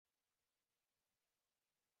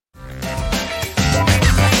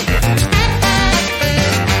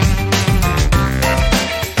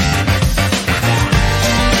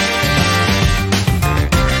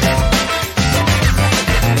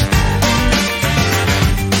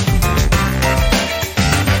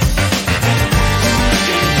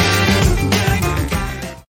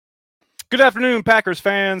Good afternoon, Packers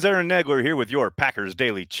fans. Aaron Negler here with your Packers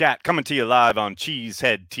Daily Chat, coming to you live on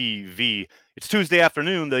Cheesehead TV. It's Tuesday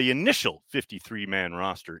afternoon. The initial 53-man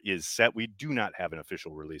roster is set. We do not have an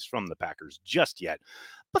official release from the Packers just yet,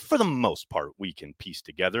 but for the most part, we can piece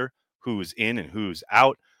together who's in and who's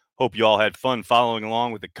out. Hope you all had fun following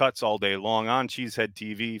along with the cuts all day long on Cheesehead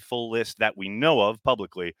TV. Full list that we know of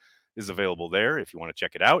publicly is available there if you want to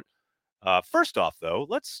check it out. First off, though,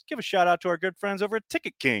 let's give a shout out to our good friends over at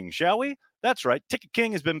Ticket King, shall we? That's right. Ticket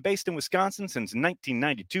King has been based in Wisconsin since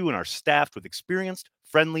 1992 and are staffed with experienced,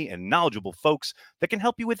 friendly, and knowledgeable folks that can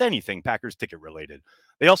help you with anything Packers ticket related.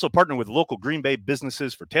 They also partner with local Green Bay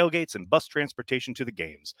businesses for tailgates and bus transportation to the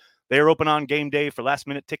games. They are open on game day for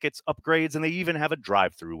last-minute tickets, upgrades, and they even have a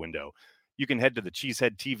drive-through window. You can head to the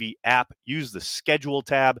Cheesehead TV app, use the schedule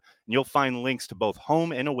tab, and you'll find links to both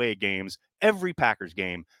home and away games, every Packers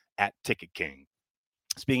game, at Ticket King.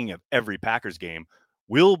 Speaking of every Packers game,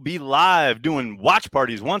 we'll be live doing watch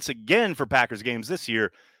parties once again for Packers games this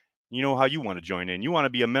year. You know how you want to join in. You want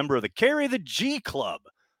to be a member of the Carry the G Club.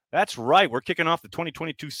 That's right. We're kicking off the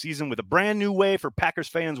 2022 season with a brand new way for Packers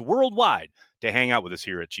fans worldwide to hang out with us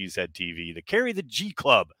here at Cheesehead TV. The Carry the G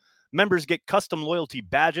Club. Members get custom loyalty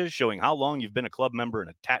badges showing how long you've been a club member and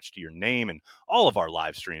attached to your name and all of our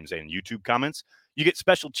live streams and YouTube comments. You get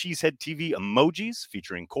special Cheesehead TV emojis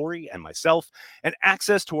featuring Corey and myself and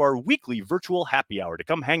access to our weekly virtual happy hour to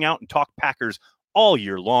come hang out and talk Packers all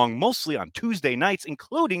year long, mostly on Tuesday nights,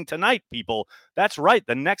 including tonight, people. That's right.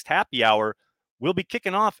 The next happy hour will be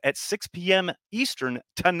kicking off at 6 p.m. Eastern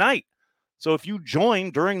tonight. So if you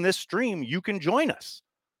join during this stream, you can join us.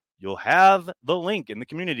 You'll have the link in the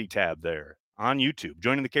community tab there on YouTube.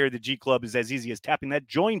 Joining the Carry the G Club is as easy as tapping that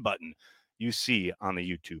join button you see on the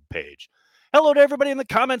YouTube page. Hello to everybody in the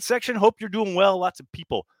comments section. Hope you're doing well. Lots of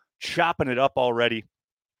people chopping it up already.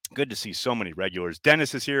 Good to see so many regulars.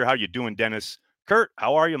 Dennis is here. How you doing, Dennis? Kurt,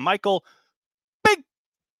 how are you? Michael, Big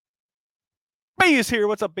B is here.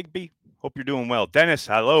 What's up, Big B? Hope you're doing well. Dennis,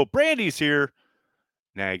 hello. Brandy's here.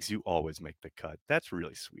 Nags, you always make the cut. That's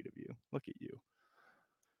really sweet of you. Look at you.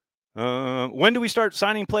 When do we start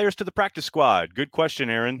signing players to the practice squad? Good question,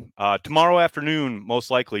 Aaron. Tomorrow afternoon,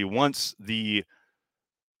 most likely, once the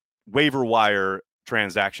waiver wire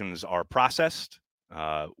transactions are processed.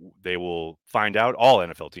 They will find out, all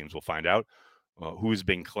NFL teams will find out who's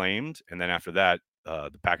been claimed. And then after that,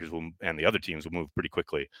 the Packers will and the other teams will move pretty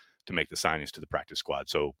quickly to make the signings to the practice squad.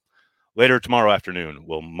 So later tomorrow afternoon,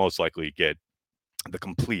 we'll most likely get the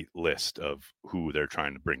complete list of who they're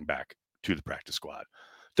trying to bring back to the practice squad.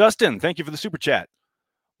 Dustin, thank you for the super chat.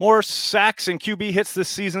 More sacks and QB hits this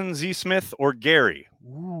season, Z Smith or Gary?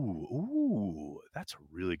 Ooh, that's a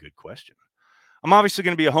really good question. I'm obviously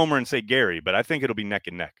going to be a homer and say Gary, but I think it'll be neck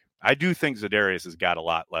and neck. I do think Za'Darius has got a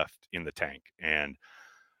lot left in the tank, and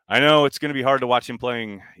I know it's going to be hard to watch him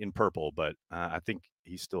playing in purple, but I think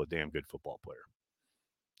he's still a damn good football player.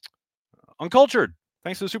 Uncultured,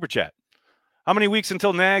 thanks for the super chat. How many weeks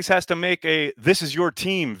until Nags has to make a "This is your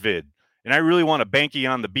team" vid? And I really want a Banky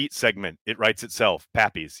on the Beat segment. It writes itself.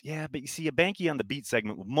 Pappies. Yeah, but you see, a Banky on the Beat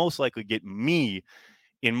segment will most likely get me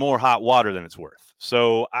in more hot water than it's worth.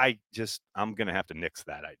 So I'm going to have to nix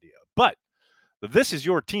that idea. But the This Is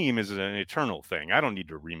Your Team is an eternal thing. I don't need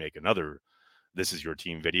to remake another This Is Your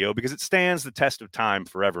Team video because it stands the test of time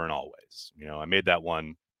forever and always. You know, I made that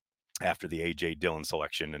one after the A.J. Dillon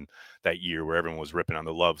selection and that year where everyone was ripping on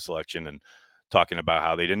the Love selection and talking about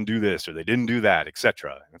how they didn't do this or they didn't do that,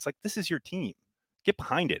 etc. And it's like, this is your team. Get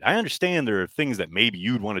behind it. I understand there are things that maybe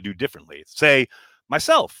you'd want to do differently. Say,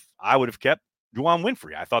 myself, I would have kept Juwan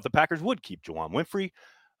Winfrey. I thought the Packers would keep Juwan Winfrey,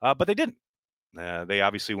 but they didn't. They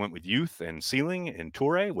obviously went with youth and ceiling and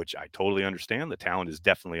Toure, which I totally understand. The talent is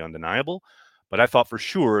definitely undeniable. But I thought for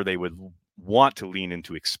sure they would want to lean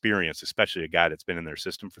into experience, especially a guy that's been in their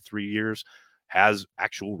system for 3 years, has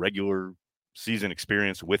actual regular season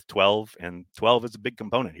experience with 12, and 12 is a big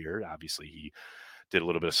component here. Obviously, he did a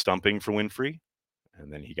little bit of stumping for Winfrey,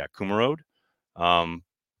 and then he got Kumarode.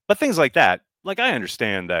 But things like that, like I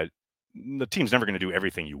understand that the team's never going to do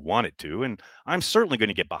everything you want it to, and I'm certainly going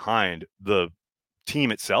to get behind the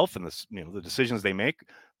team itself and the decisions they make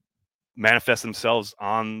manifest themselves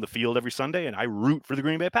on the field every Sunday, and I root for the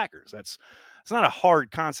Green Bay Packers. It's not a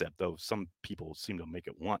hard concept, though some people seem to make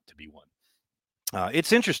it want to be one.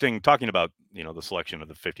 It's interesting talking about, the selection of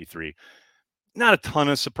the 53. Not a ton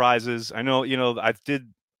of surprises. I know, I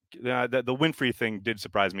did the Winfrey thing did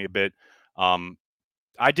surprise me a bit.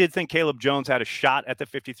 I did think Caleb Jones had a shot at the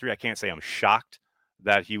 53. I can't say I'm shocked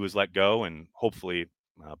that he was let go and hopefully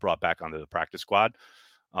brought back onto the practice squad.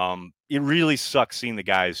 It really sucks seeing the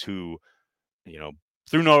guys who,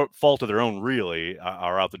 through no fault of their own, really,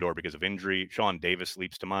 are out the door because of injury. Sean Davis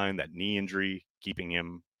leaps to mind, that knee injury, keeping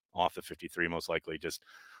him off the 53 most likely. Just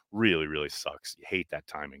really, really sucks. You hate that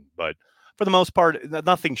timing. But for the most part,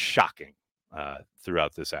 nothing shocking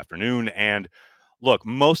throughout this afternoon. And look,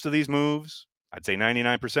 most of these moves, I'd say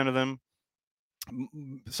 99% of them,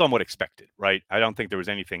 somewhat expected, right? I don't think there was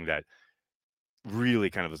anything that really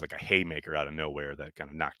kind of was like a haymaker out of nowhere that kind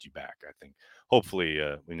of knocked you back. I think hopefully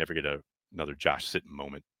we never get another Josh Sitton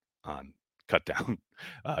moment on Cut Down.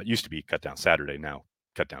 Used to be Cut Down Saturday, now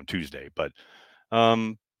Cut Down Tuesday. But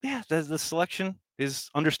yeah, the selection is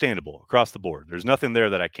understandable across the board. There's nothing there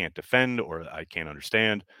that I can't defend or I can't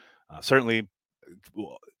understand. Certainly,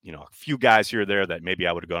 a few guys here or there that maybe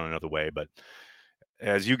I would have gone another way. But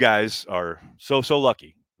as you guys are so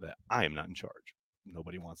lucky that I am not in charge.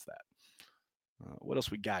 Nobody wants that. What else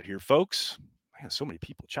we got here, folks? Man, so many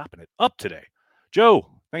people chopping it up today. Joe,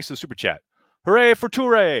 thanks to the super chat. Hooray for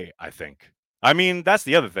Toure, I think. I mean, that's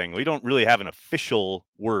the other thing. We don't really have an official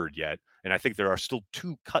word yet, and I think there are still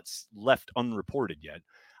 2 cuts left unreported yet.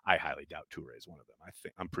 I highly doubt Toure is one of them.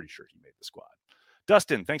 I'm pretty sure he made the squad.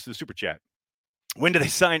 Dustin, thanks to the super chat. When do the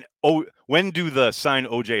sign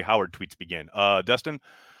OJ Howard tweets begin? Dustin,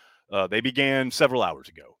 they began several hours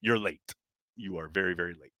ago. You're late. You are very,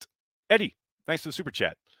 very late. Eddie, thanks for the super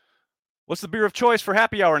chat. What's the beer of choice for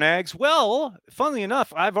happy hour, Nags? Well, funnily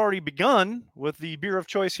enough, I've already begun with the beer of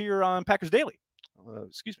choice here on Packers Daily.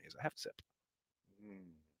 Excuse me as I have a sip.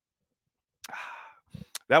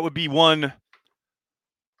 That would be one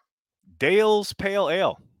Dale's Pale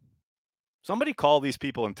Ale. Somebody call these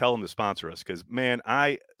people and tell them to sponsor us, because, man,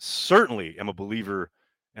 I certainly am a believer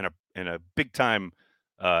and a big-time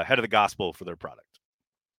head of the gospel for their product.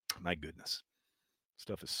 My goodness.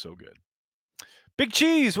 Stuff is so good. Big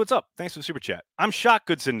Cheese, what's up? Thanks for the super chat. I'm shocked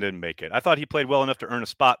Goodson didn't make it. I thought he played well enough to earn a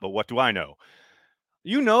spot, but what do I know?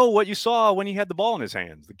 You know what you saw when he had the ball in his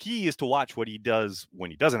hands. The key is to watch what he does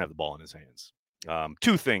when he doesn't have the ball in his hands.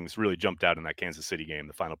 2 things really jumped out in that Kansas City game,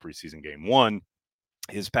 the final preseason game. One,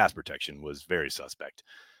 his pass protection was very suspect.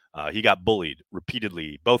 He got bullied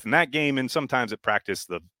repeatedly, both in that game and sometimes at practice.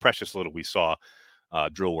 The precious little we saw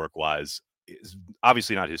drill work-wise is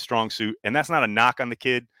obviously not his strong suit, and that's not a knock on the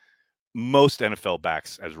kid. Most NFL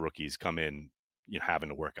backs as rookies come in, having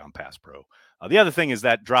to work on pass pro. The other thing is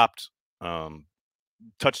that dropped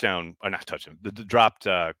dropped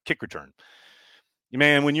kick return.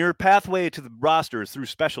 Man, when your pathway to the roster is through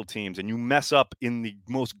special teams and you mess up in the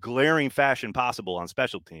most glaring fashion possible on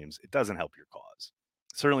special teams, it doesn't help your cause.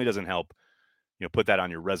 It certainly doesn't help, put that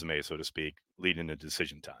on your resume, so to speak, leading to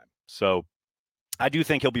decision time. So I do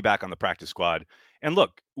think he'll be back on the practice squad. And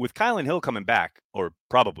look, with Kylan Hill coming back, or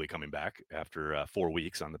probably coming back after 4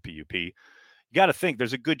 weeks on the PUP, you got to think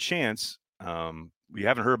there's a good chance. We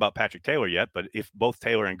haven't heard about Patrick Taylor yet, but if both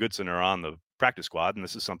Taylor and Goodson are on the practice squad, and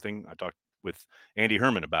this is something I talked with Andy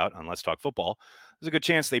Herman about on Let's Talk Football, there's a good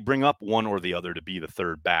chance they bring up one or the other to be the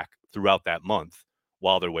third back throughout that month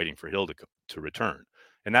while they're waiting for Hill to return.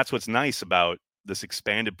 And that's what's nice about this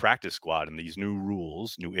expanded practice squad and these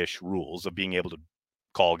new-ish rules of being able to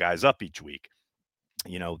call guys up each week.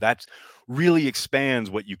 That really expands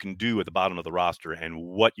what you can do at the bottom of the roster and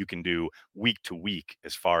what you can do week to week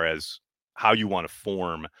as far as how you want to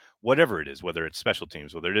form whatever it is, whether it's special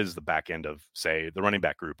teams, whether it is the back end of, say, the running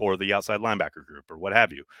back group or the outside linebacker group or what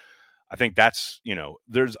have you. I think that's,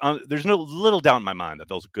 there's no little doubt in my mind that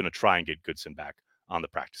they're going to try and get Goodson back on the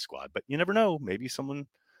practice squad, but you never know. Maybe someone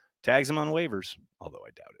tags him on waivers, although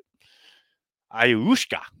I doubt it.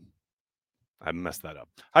 Ayushka. I messed that up.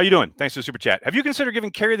 How you doing? Thanks for the super chat. Have you considered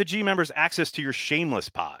giving Carry the G members access to your shameless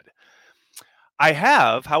pod? I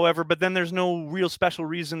have, however, but then there's no real special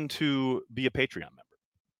reason to be a Patreon member.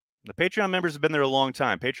 The Patreon members have been there a long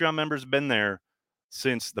time. Patreon members have been there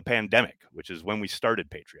since the pandemic, which is when we started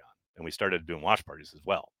Patreon, and we started doing watch parties as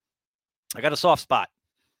well. I got a soft spot,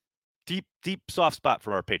 deep soft spot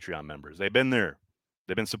for our Patreon members. They've been there.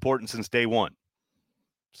 They've been supporting since day one.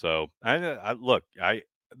 So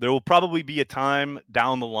there will probably be a time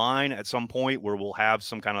down the line at some point where we'll have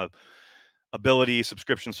some kind of ability,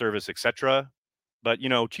 subscription service, etc. But,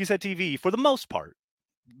 Cheesehead TV, for the most part,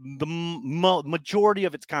 the majority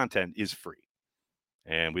of its content is free.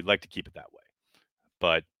 And we'd like to keep it that way.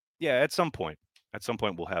 But, yeah, at some point,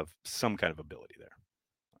 we'll have some kind of ability there.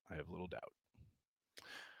 I have little doubt.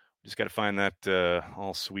 Just got to find that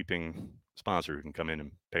all-sweeping sponsor who can come in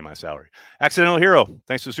and pay my salary. Accidental Hero,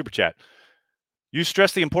 thanks for the super chat. You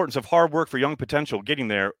stress the importance of hard work for young potential getting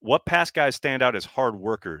there. What past guys stand out as hard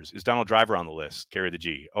workers? Is Donald Driver on the list? Carry the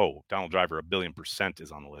G. Oh, Donald Driver, 1,000,000,000%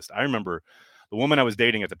 is on the list. I remember the woman I was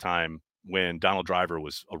dating at the time when Donald Driver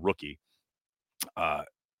was a rookie. uh,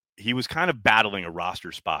 he was kind of battling a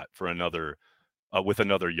roster spot for another with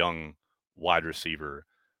another young wide receiver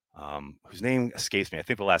whose name escapes me. I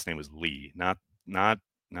think the last name was Lee, not not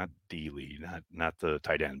D Lee, not the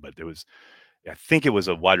tight end, but I think it was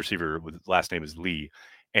a wide receiver with last name is Lee.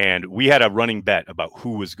 And we had a running bet about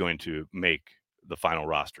who was going to make the final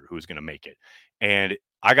roster, who was going to make it. And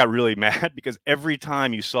I got really mad because every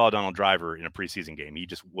time you saw Donald Driver in a preseason game, he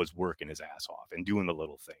just was working his ass off and doing the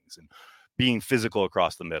little things and being physical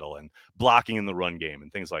across the middle and blocking in the run game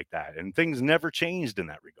and things like that. And things never changed in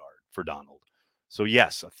that regard for Donald. So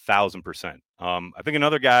yes, 1,000%. I think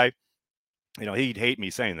another guy, he'd hate me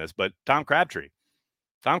saying this, but Tom Crabtree.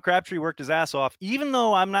 Tom Crabtree worked his ass off, even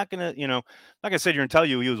though I'm not going to, like I said, you're going to tell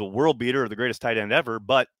you he was a world beater or the greatest tight end ever,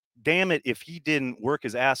 but damn it, if he didn't work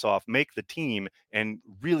his ass off, make the team and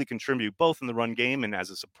really contribute both in the run game and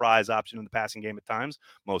as a surprise option in the passing game at times,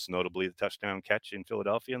 most notably the touchdown catch in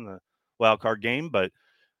Philadelphia in the wild card game. But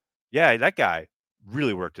yeah, that guy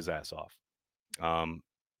really worked his ass off.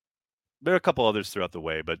 There are a couple others throughout the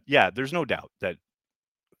way, but yeah, there's no doubt that,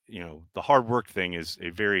 the hard work thing is a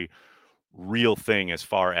very real thing as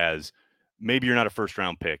far as maybe you're not a first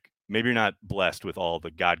round pick. Maybe you're not blessed with all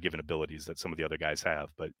the God given abilities that some of the other guys have,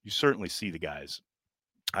 but you certainly see the guys.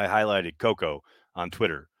 I highlighted Coco on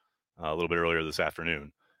Twitter a little bit earlier this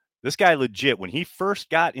afternoon. This guy legit, when he first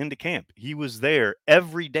got into camp, he was there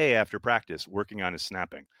every day after practice working on his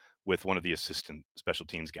snapping with one of the assistant special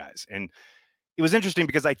teams guys. And it was interesting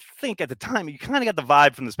because I think at the time you kind of got the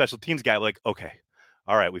vibe from the special teams guy, like, okay,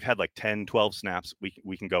 all right, we've had like 10, 12 snaps.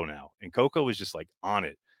 We can go now. And Coco was just like on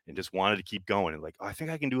it and just wanted to keep going and like, oh, I think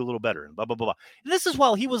I can do a little better and blah, blah, blah, blah. And this is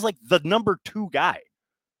while he was like the number 2 guy.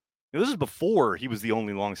 This is before he was the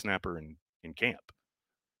only long snapper in camp. I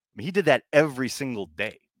mean, he did that every single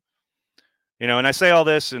day. And I say all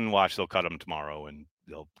this and watch, they'll cut him tomorrow and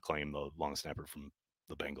they'll claim the long snapper from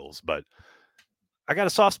the Bengals. But I got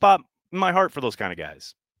a soft spot in my heart for those kind of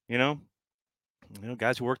guys,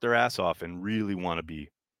 guys who work their ass off and really want to be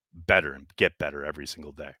better and get better every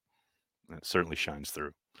single day. That certainly shines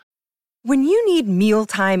through. When you need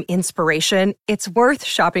mealtime inspiration, it's worth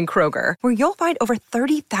shopping Kroger, where you'll find over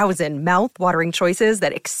 30,000 mouth-watering choices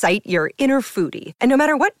that excite your inner foodie. And no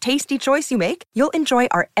matter what tasty choice you make, you'll enjoy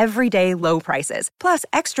our everyday low prices, plus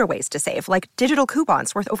extra ways to save, like digital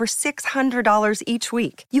coupons worth over $600 each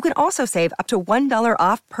week. You can also save up to $1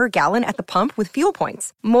 off per gallon at the pump with fuel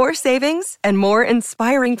points. More savings and more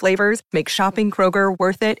inspiring flavors make shopping Kroger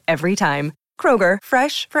worth it every time. Kroger,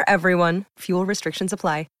 fresh for everyone. Fuel restrictions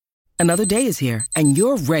apply. Another day is here, and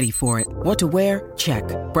you're ready for it. What to wear? Check.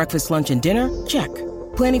 Breakfast, lunch, and dinner? Check.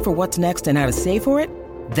 Planning for what's next and how to save for it?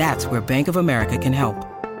 That's where Bank of America can help.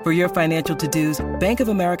 For your financial to-dos, Bank of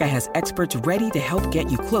America has experts ready to help get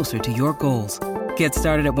you closer to your goals. Get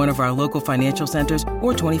started at one of our local financial centers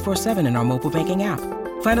or 24/7 in our mobile banking app.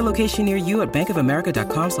 Find a location near you at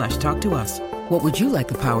bankofamerica.com/talktous. What would you like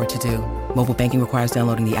the power to do? Mobile banking requires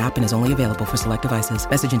downloading the app and is only available for select devices.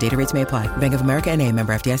 Message and data rates may apply. Bank of America N.A.,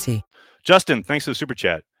 member FDIC. Justin, thanks for the super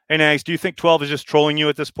chat. Hey, Nags, do you think 12 is just trolling you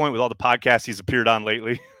at this point with all the podcasts he's appeared on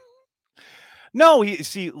lately? No,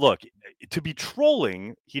 look, to be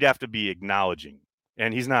trolling, he'd have to be acknowledging,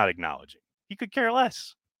 and he's not acknowledging. He could care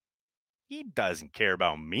less. He doesn't care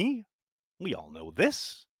about me. We all know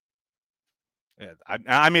this.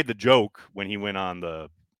 I made the joke when he went on the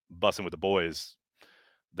Bussing with the Boys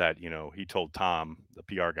that, he told Tom, the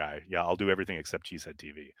PR guy, yeah, I'll do everything except Cheesehead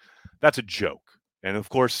TV. That's a joke. And of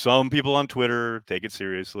course, some people on Twitter take it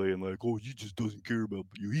seriously and like, oh, he just doesn't care about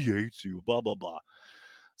you. He hates you, blah, blah, blah.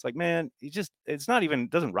 It's like, man,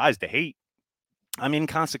 doesn't rise to hate. I'm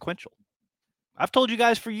inconsequential. I've told you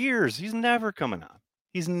guys for years, he's never coming on.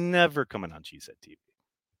 He's never coming on Cheesehead TV.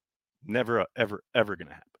 Never, ever, ever going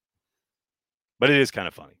to happen. But it is kind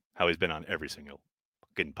of funny how he's been on every single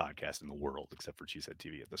fucking podcast in the world except for Cheesehead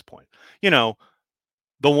TV at this point. The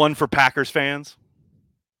one for Packers fans.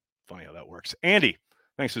 Funny how that works. Andy,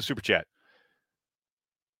 thanks for the super chat.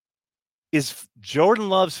 Is Jordan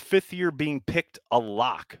Love's 5th year being picked a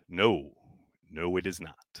lock? No, it is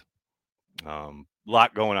not.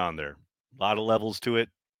 Lot going on there. A lot of levels to it.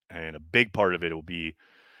 And a big part of it will be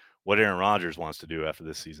what Aaron Rodgers wants to do after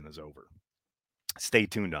this season is over. Stay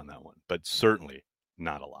tuned on that one, but certainly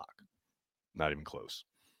not a lock. Not even close.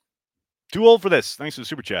 Too old for this. Thanks for the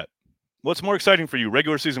super chat. What's more exciting for you,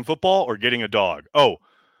 regular season football or getting a dog? Oh,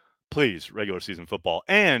 please, regular season football.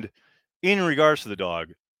 And in regards to the dog,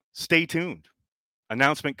 stay tuned.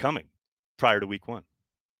 Announcement coming prior to week 1.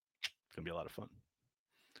 It's going to be a lot of fun.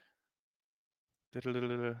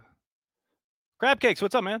 Crab Cakes,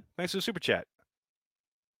 what's up, man? Thanks for the super chat.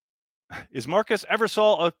 Is Marcus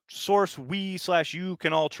Eversole a source we/you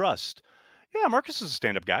can all trust? Yeah, Marcus is a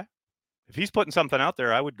stand-up guy. If he's putting something out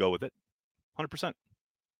there, I would go with it, 100%.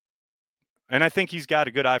 And I think he's got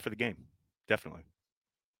a good eye for the game, definitely.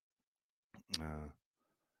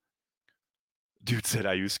 Dude said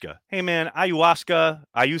Ayuska. Hey, man,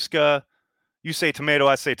 Ayuska, you say tomato,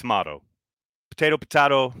 I say tomato. Potato,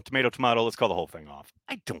 potato, tomato, tomato. Let's call the whole thing off.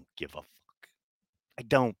 I don't give a fuck. I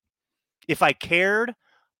don't. If I cared,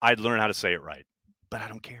 I'd learn how to say it right. But I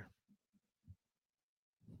don't care.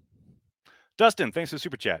 Dustin, thanks for the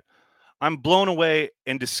super chat. I'm blown away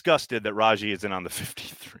and disgusted that Raji isn't on the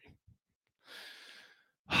 53.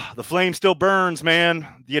 The flame still burns, man.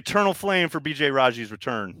 The eternal flame for BJ Raji's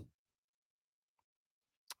return.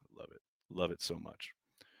 Love it. Love it so much.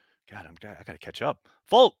 God, I got to catch up.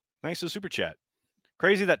 Folk, thanks for the super chat.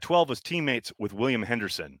 Crazy that 12 was teammates with William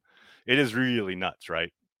Henderson. It is really nuts,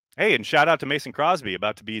 right? Hey, and shout out to Mason Crosby,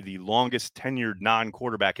 about to be the longest tenured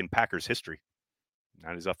non-quarterback in Packers history.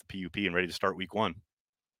 Now he's off the PUP and ready to start week 1.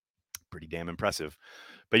 Pretty damn impressive.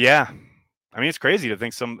 But yeah, I mean, it's crazy to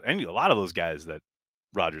think a lot of those guys that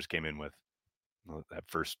Rodgers came in with, that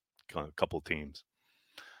first couple teams.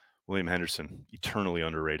 William Henderson, eternally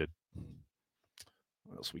underrated.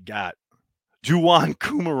 What else we got? Juwan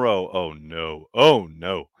Kumaro. Oh, no. Oh,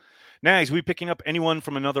 no. Nags, we picking up anyone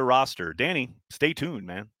from another roster? Danny, stay tuned,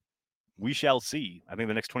 man. We shall see. I think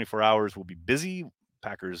the next 24 hours will be busy.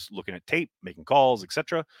 Packers looking at tape, making calls,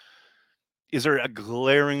 etc. Is there a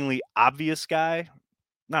glaringly obvious guy?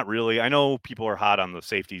 Not really. I know people are hot on the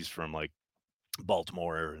safeties from like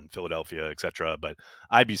Baltimore and Philadelphia, etc. But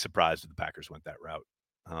I'd be surprised if the Packers went that route.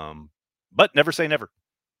 But never say never.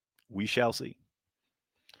 We shall see.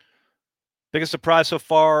 Biggest surprise so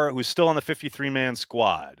far, who's still on the 53-man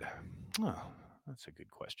squad? Oh, that's a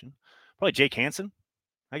good question. Probably Jake Hansen,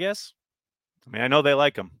 I guess. I mean, I know they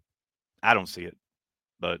like him. I don't see it.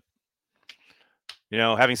 But,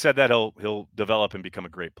 having said that, he'll develop and become a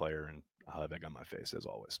great player, and I'll have egg on my face, as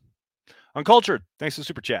always. Uncultured, thanks to the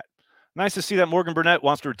super chat. Nice to see that Morgan Burnett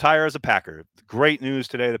wants to retire as a Packer. Great news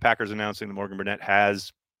today. The Packers announcing that Morgan Burnett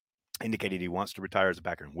has indicated he wants to retire as a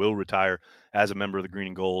Packer and will retire as a member of the Green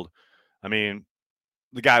and Gold. I mean,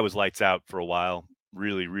 the guy was lights out for a while.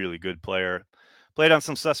 Really, really good player. Played on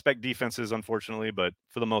some suspect defenses, unfortunately, but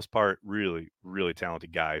for the most part, really, really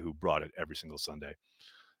talented guy who brought it every single Sunday.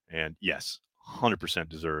 And yes, 100%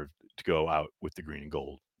 deserved to go out with the Green and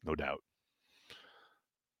Gold, no doubt.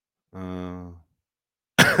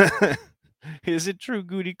 Is it true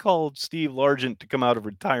Goody called Steve Largent to come out of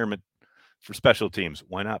retirement for special teams?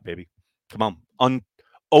 Why not, baby? Come on.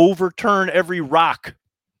 Overturn every rock.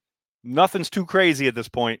 Nothing's too crazy at this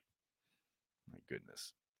point. My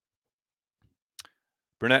goodness.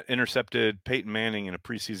 Burnett intercepted Peyton Manning in a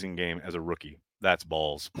preseason game as a rookie. That's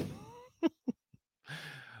balls.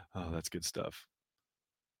 Oh, that's good stuff.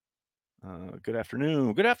 Good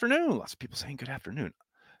afternoon. Good afternoon. Lots of people saying good afternoon.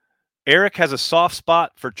 Eric has a soft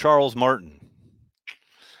spot for Charles Martin.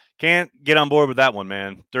 Can't get on board with that one,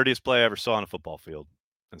 man. Dirtiest play I ever saw on a football field,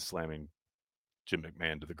 and slamming Jim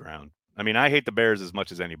McMahon to the ground. I mean, I hate the Bears as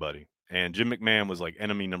much as anybody, and Jim McMahon was like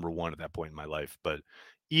enemy number 1 at that point in my life. But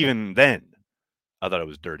even then, I thought it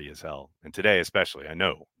was dirty as hell. And today, especially, I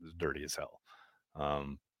know it was dirty as hell.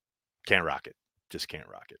 Can't rock it. Just can't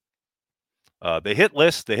rock it. They hit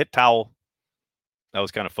List. They hit Towel. That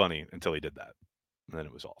was kind of funny until he did that. And then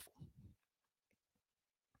it was awful.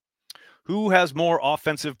 Who has more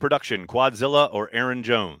offensive production, Quadzilla or Aaron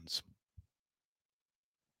Jones?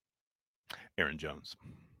 Aaron Jones.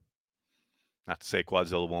 Not to say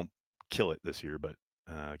Quadzilla won't kill it this year, but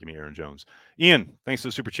give me Aaron Jones. Ian, thanks for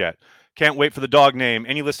the super chat. Can't wait for the dog name.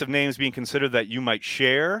 Any list of names being considered that you might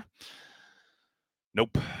share?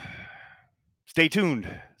 Nope. Stay tuned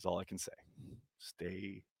is all I can say.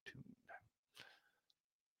 Stay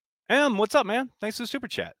tuned. What's up, man? Thanks for the super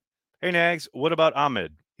chat. Hey, Nags, what about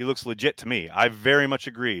Ahmed? He looks legit to me. I very much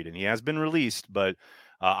agreed, and he has been released, but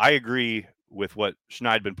I agree with what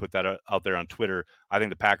Schneidman put that out there on Twitter. I think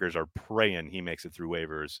the Packers are praying he makes it through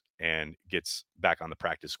waivers and gets back on the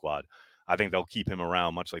practice squad. I think they'll keep him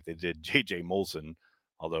around much like they did J.J. Molson,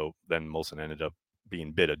 although then Molson ended up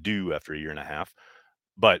being bid adieu after a year and a half.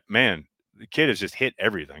 But, man, the kid has just hit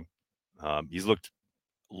everything. He's looked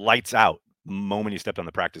lights out the moment he stepped on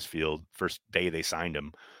the practice field, first day they signed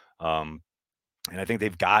him. And I think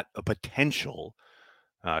they've got a potential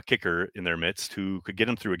kicker in their midst who could get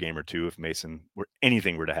him through a game or two if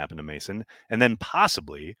anything were to happen to Mason. And then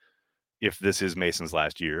possibly, if this is Mason's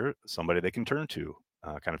last year, somebody they can turn to,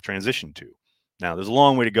 kind of transition to. Now, there's a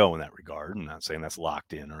long way to go in that regard. I'm not saying that's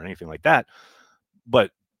locked in or anything like that. But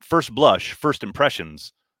first blush, first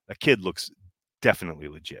impressions, That kid looks definitely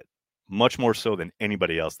legit, much more so than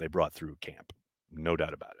anybody else they brought through camp. No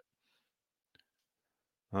doubt about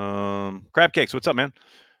it. Crab Cakes, what's up, man?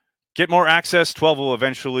 Get more access. 12 will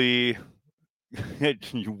eventually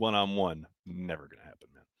hit you one-on-one. Never going to happen,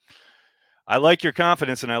 man. I like your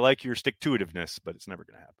confidence and I like your stick-to-itiveness, but it's never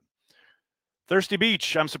going to happen. Thirsty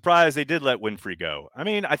Beach, I'm surprised they did let Winfrey go. I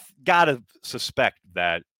mean, I got to suspect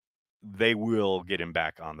that they will get him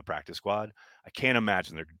back on the practice squad. I can't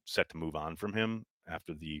imagine they're set to move on from him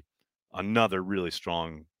after another really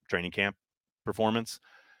strong training camp performance.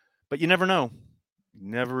 But you never know.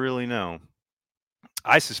 Never really know.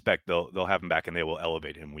 I suspect they'll have him back and they will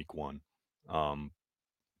elevate him week 1.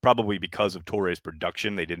 Probably because of Torre's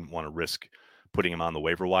production, they didn't want to risk putting him on the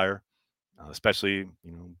waiver wire, especially,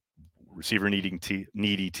 receiver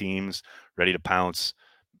needy teams ready to pounce.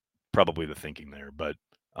 Probably the thinking there. But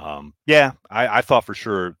I thought for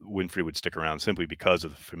sure Winfrey would stick around simply because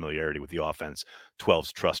of the familiarity with the offense,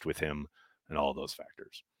 12's trust with him, and all those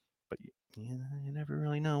factors. But you never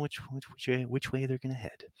really know which way they're going to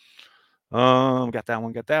head. Got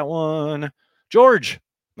that one. George,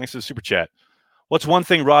 thanks for the super chat. What's one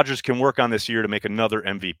thing Rodgers can work on this year to make another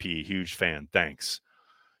MVP? Huge fan. Thanks.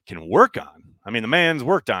 Can work on? I mean, the man's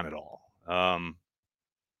worked on it all.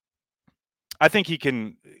 I think he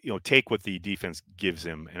can, take what the defense gives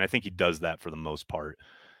him, and I think he does that for the most part.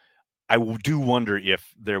 I do wonder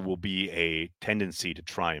if there will be a tendency to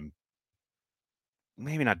try and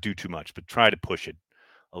maybe not do too much, but try to push it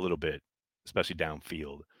a little bit, especially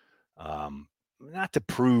downfield. Not to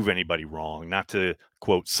prove anybody wrong, not to,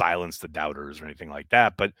 quote, silence the doubters or anything like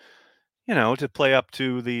that, but, to play up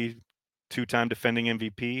to the 2-time defending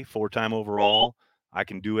MVP, 4-time overall. I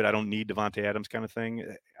can do it. I don't need Davante Adams kind of thing.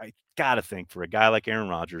 I got to think for a guy like Aaron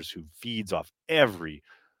Rodgers who feeds off every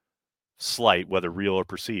slight, whether real or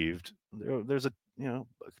perceived, there's a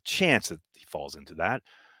chance that he falls into that.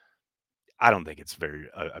 I don't think it's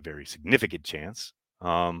a very significant chance.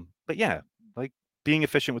 But yeah, like being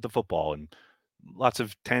efficient with the football and lots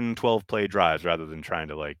of 10, 12 play drives rather than trying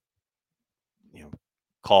to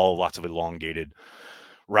call lots of elongated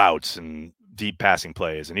routes and deep passing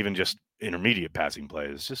plays and even just intermediate passing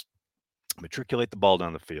plays. Just matriculate the ball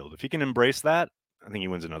down the field. If he can embrace that, I think he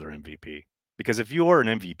wins another MVP. Because if you're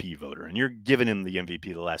an MVP voter and you're giving him the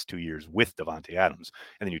MVP the last 2 years with Davante Adams,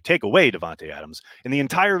 and then you take away Davante Adams, and the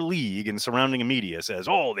entire league and surrounding media says,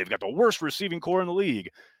 oh, they've got the worst receiving core in the league,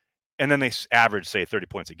 and then they average, say, 30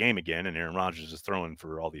 points a game again, and Aaron Rodgers is throwing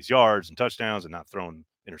for all these yards and touchdowns and not throwing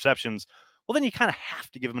interceptions, well, then you kind of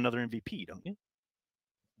have to give him another MVP, don't you?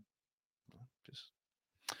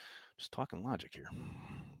 Just talking logic here.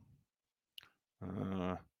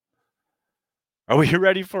 Are we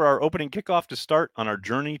ready for our opening kickoff to start on our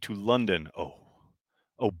journey to London?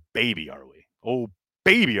 Oh, baby, are we? Oh,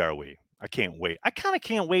 baby, are we? I can't wait. I kind of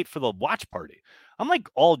can't wait for the watch party. I'm like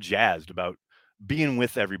all jazzed about being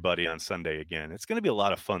with everybody on Sunday again. It's going to be a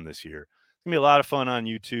lot of fun this year. It's going to be a lot of fun on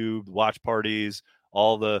YouTube, watch parties,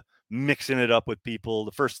 all the mixing it up with people,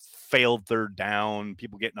 the first failed third down,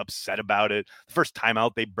 people getting upset about it, the first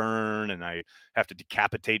timeout they burn, and I have to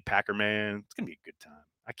decapitate Packerman. It's going to be a good time.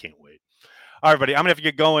 I can't wait. All right, buddy, I'm going to have to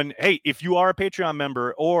get going. Hey, if you are a Patreon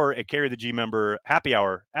member or a Carry the G member, happy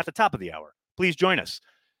hour at the top of the hour, please join us.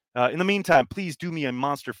 In the meantime, please do me a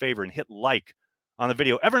monster favor and hit like on the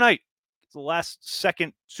video every night. It's the last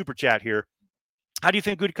second super chat here. How do you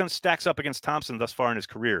think Gutekunst stacks up against Thompson thus far in his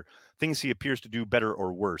career? Things he appears to do better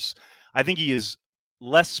or worse? I think he is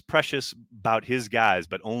less precious about his guys,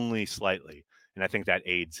 but only slightly. And I think that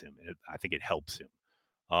aids him. I think it helps him.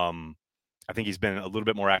 I think he's been a little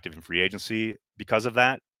bit more active in free agency because of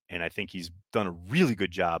that. And I think he's done a really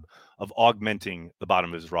good job of augmenting the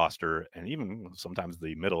bottom of his roster and even sometimes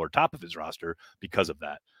the middle or top of his roster because of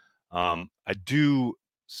that. I do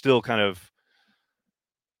still kind of,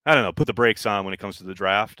 put the brakes on when it comes to the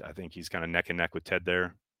draft. I think he's kind of neck and neck with Ted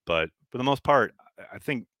there. But for the most part, I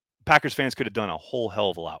think Packers fans could have done a whole hell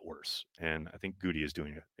of a lot worse. And I think Goody is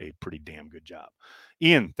doing a pretty damn good job.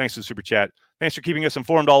 Ian, thanks for the super chat. Thanks for keeping us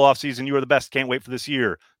informed all offseason. You are the best. Can't wait for this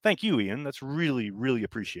year. Thank you, Ian. That's really, really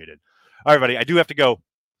appreciated. All right, buddy, I do have to go.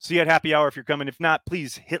 See you at happy hour if you're coming. If not,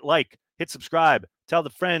 please hit like, hit subscribe, tell the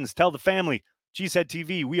friends, tell the family. Cheesehead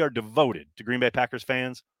TV, we are devoted to Green Bay Packers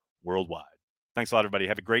fans worldwide. Thanks a lot, everybody.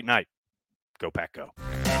 Have a great night. Go Pack, go.